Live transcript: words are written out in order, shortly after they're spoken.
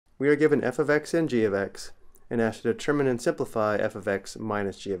We are given f of x and g of x, and asked to determine and simplify f of x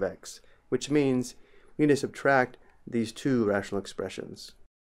minus g of x, which means we need to subtract these two rational expressions.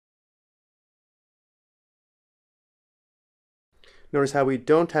 Notice how we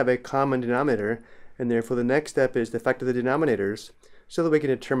don't have a common denominator, and therefore the next step is to factor the denominators so that we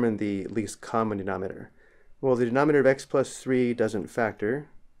can determine the least common denominator. Well, the denominator of x plus 3 doesn't factor.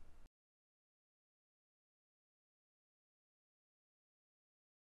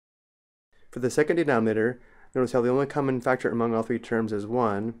 For the second denominator, notice how the only common factor among all three terms is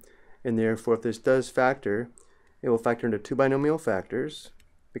 1, and therefore if this does factor, it will factor into two binomial factors.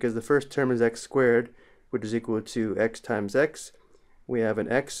 Because the first term is x squared, which is equal to x times x, we have an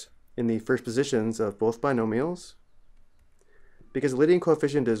x in the first positions of both binomials. Because the leading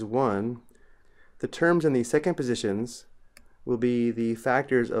coefficient is 1, the terms in the second positions will be the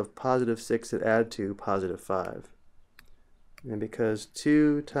factors of positive 6 that add to positive 5. And because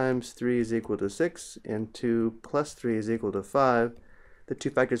 2 times 3 is equal to 6 and 2 plus 3 is equal to 5, the two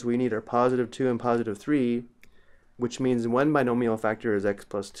factors we need are positive 2 and positive 3, which means one binomial factor is x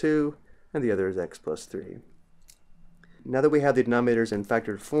plus 2 and the other is x plus 3. Now that we have the denominators in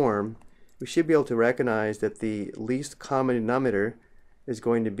factored form, we should be able to recognize that the least common denominator is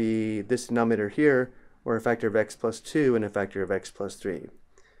going to be this denominator here, or a factor of x plus 2 and a factor of x plus 3.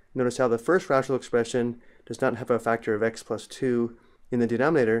 Notice how the first rational expression does not have a factor of x plus 2 in the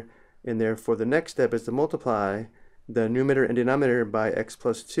denominator, and therefore the next step is to multiply the numerator and denominator by x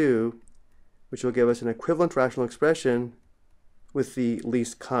plus 2, which will give us an equivalent rational expression with the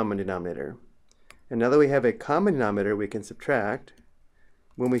least common denominator. And now that we have a common denominator, we can subtract.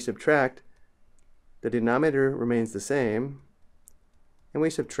 When we subtract, the denominator remains the same, and we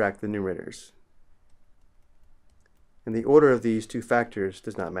subtract the numerators. And the order of these two factors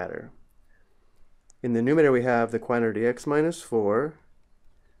does not matter. In the numerator we have the quantity x minus 4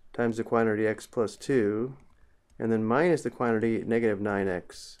 times the quantity x plus 2, and then minus the quantity negative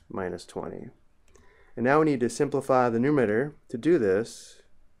 9x minus 20. And now we need to simplify the numerator. To do this,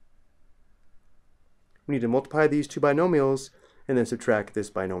 we need to multiply these two binomials and then subtract this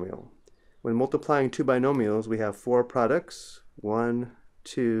binomial. When multiplying two binomials, we have four products, 1,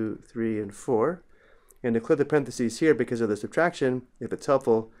 2, 3, and 4. And to clear the parentheses here because of the subtraction, if it's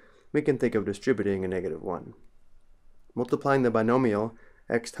helpful, we can think of distributing a negative 1. Multiplying the binomial,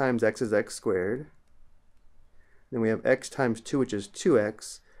 x times x is x squared. Then we have x times 2, which is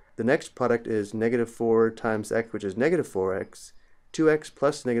 2x. The next product is negative 4 times x, which is negative 4x. 2x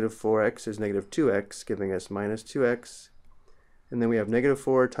plus negative 4x is negative 2x, giving us minus 2x. And then we have negative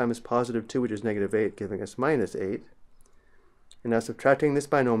 4 times positive 2, which is negative 8, giving us minus 8. And now subtracting this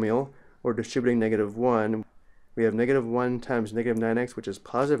binomial, or distributing negative 1, we have negative 1 times negative 9x, which is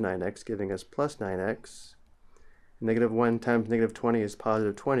positive 9x, giving us plus 9x. Negative 1 times negative 20 is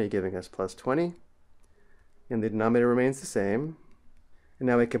positive 20, giving us plus 20. And the denominator remains the same. And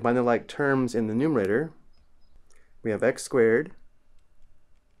now we combine the like terms in the numerator. We have x squared.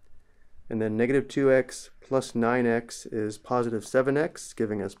 And then negative 2x plus 9x is positive 7x,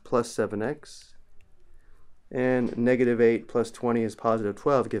 giving us plus 7x. And negative 8 plus 20 is positive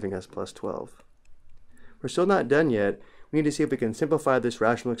 12, giving us plus 12. We're still not done yet. We need to see if we can simplify this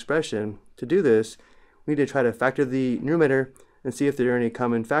rational expression. To do this, we need to try to factor the numerator and see if there are any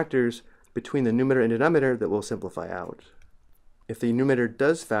common factors between the numerator and denominator that will simplify out. If the numerator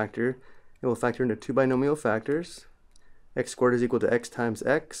does factor, it will factor into two binomial factors. X squared is equal to x times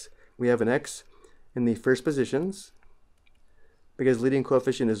x. We have an x in the first positions. Because leading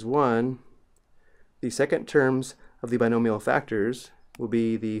coefficient is 1, the second terms of the binomial factors will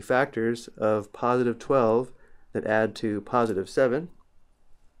be the factors of positive 12 that add to positive 7.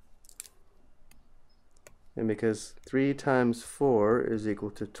 And because 3 times 4 is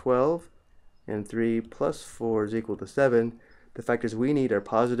equal to 12, and 3 plus 4 is equal to 7, the factors we need are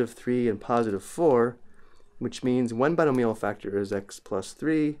positive 3 and positive 4, which means one binomial factor is x plus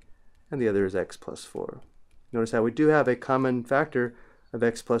 3, and the other is x plus 4. Notice how we do have a common factor of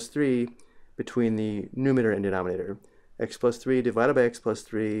x plus 3 between the numerator and denominator. X plus 3 divided by x plus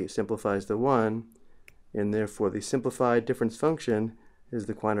 3 simplifies to 1, and therefore the simplified difference function is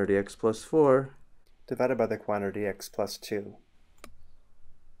the quantity x plus 4 divided by the quantity x plus 2.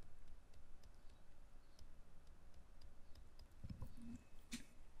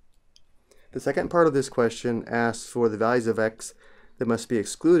 The second part of this question asks for the values of x that must be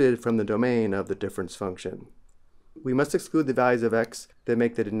excluded from the domain of the difference function. We must exclude the values of x that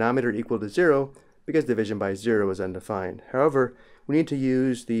make the denominator equal to 0 because division by 0 is undefined. However, we need to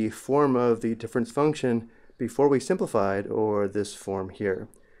use the form of the difference function before we simplify it, or this form here.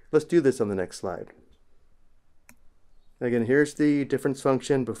 Let's do this on the next slide. Again, here's the difference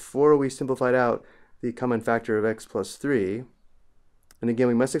function before we simplified out the common factor of x plus 3. And again,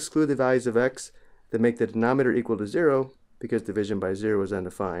 we must exclude the values of x that make the denominator equal to 0 because division by 0 is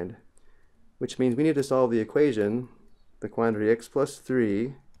undefined. Which means we need to solve the equation, the quantity x plus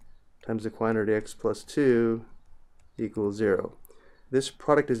 3 times the quantity x plus 2 equals 0. This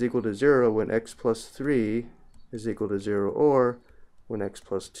product is equal to 0 when x plus 3 is equal to 0 or when x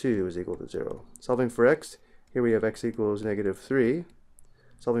plus 2 is equal to 0. Solving for x, here we have x equals negative 3.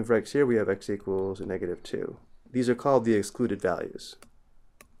 Solving for x here, we have x equals negative 2. These are called the excluded values.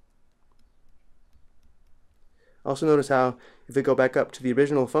 Also notice how, if we go back up to the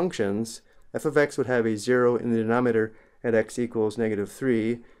original functions, f of x would have a 0 in the denominator at x equals negative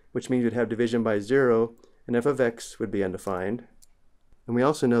 3, which means we'd have division by 0, and f of x would be undefined. And we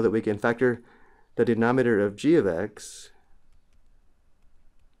also know that we can factor the denominator of g of x,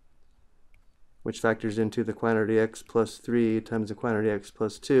 which factors into the quantity x plus 3 times the quantity x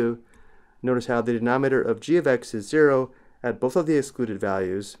plus 2. Notice how the denominator of g of x is 0 at both of the excluded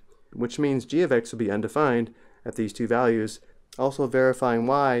values, which means g of x will be undefined at these two values, also verifying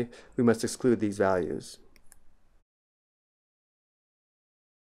why we must exclude these values.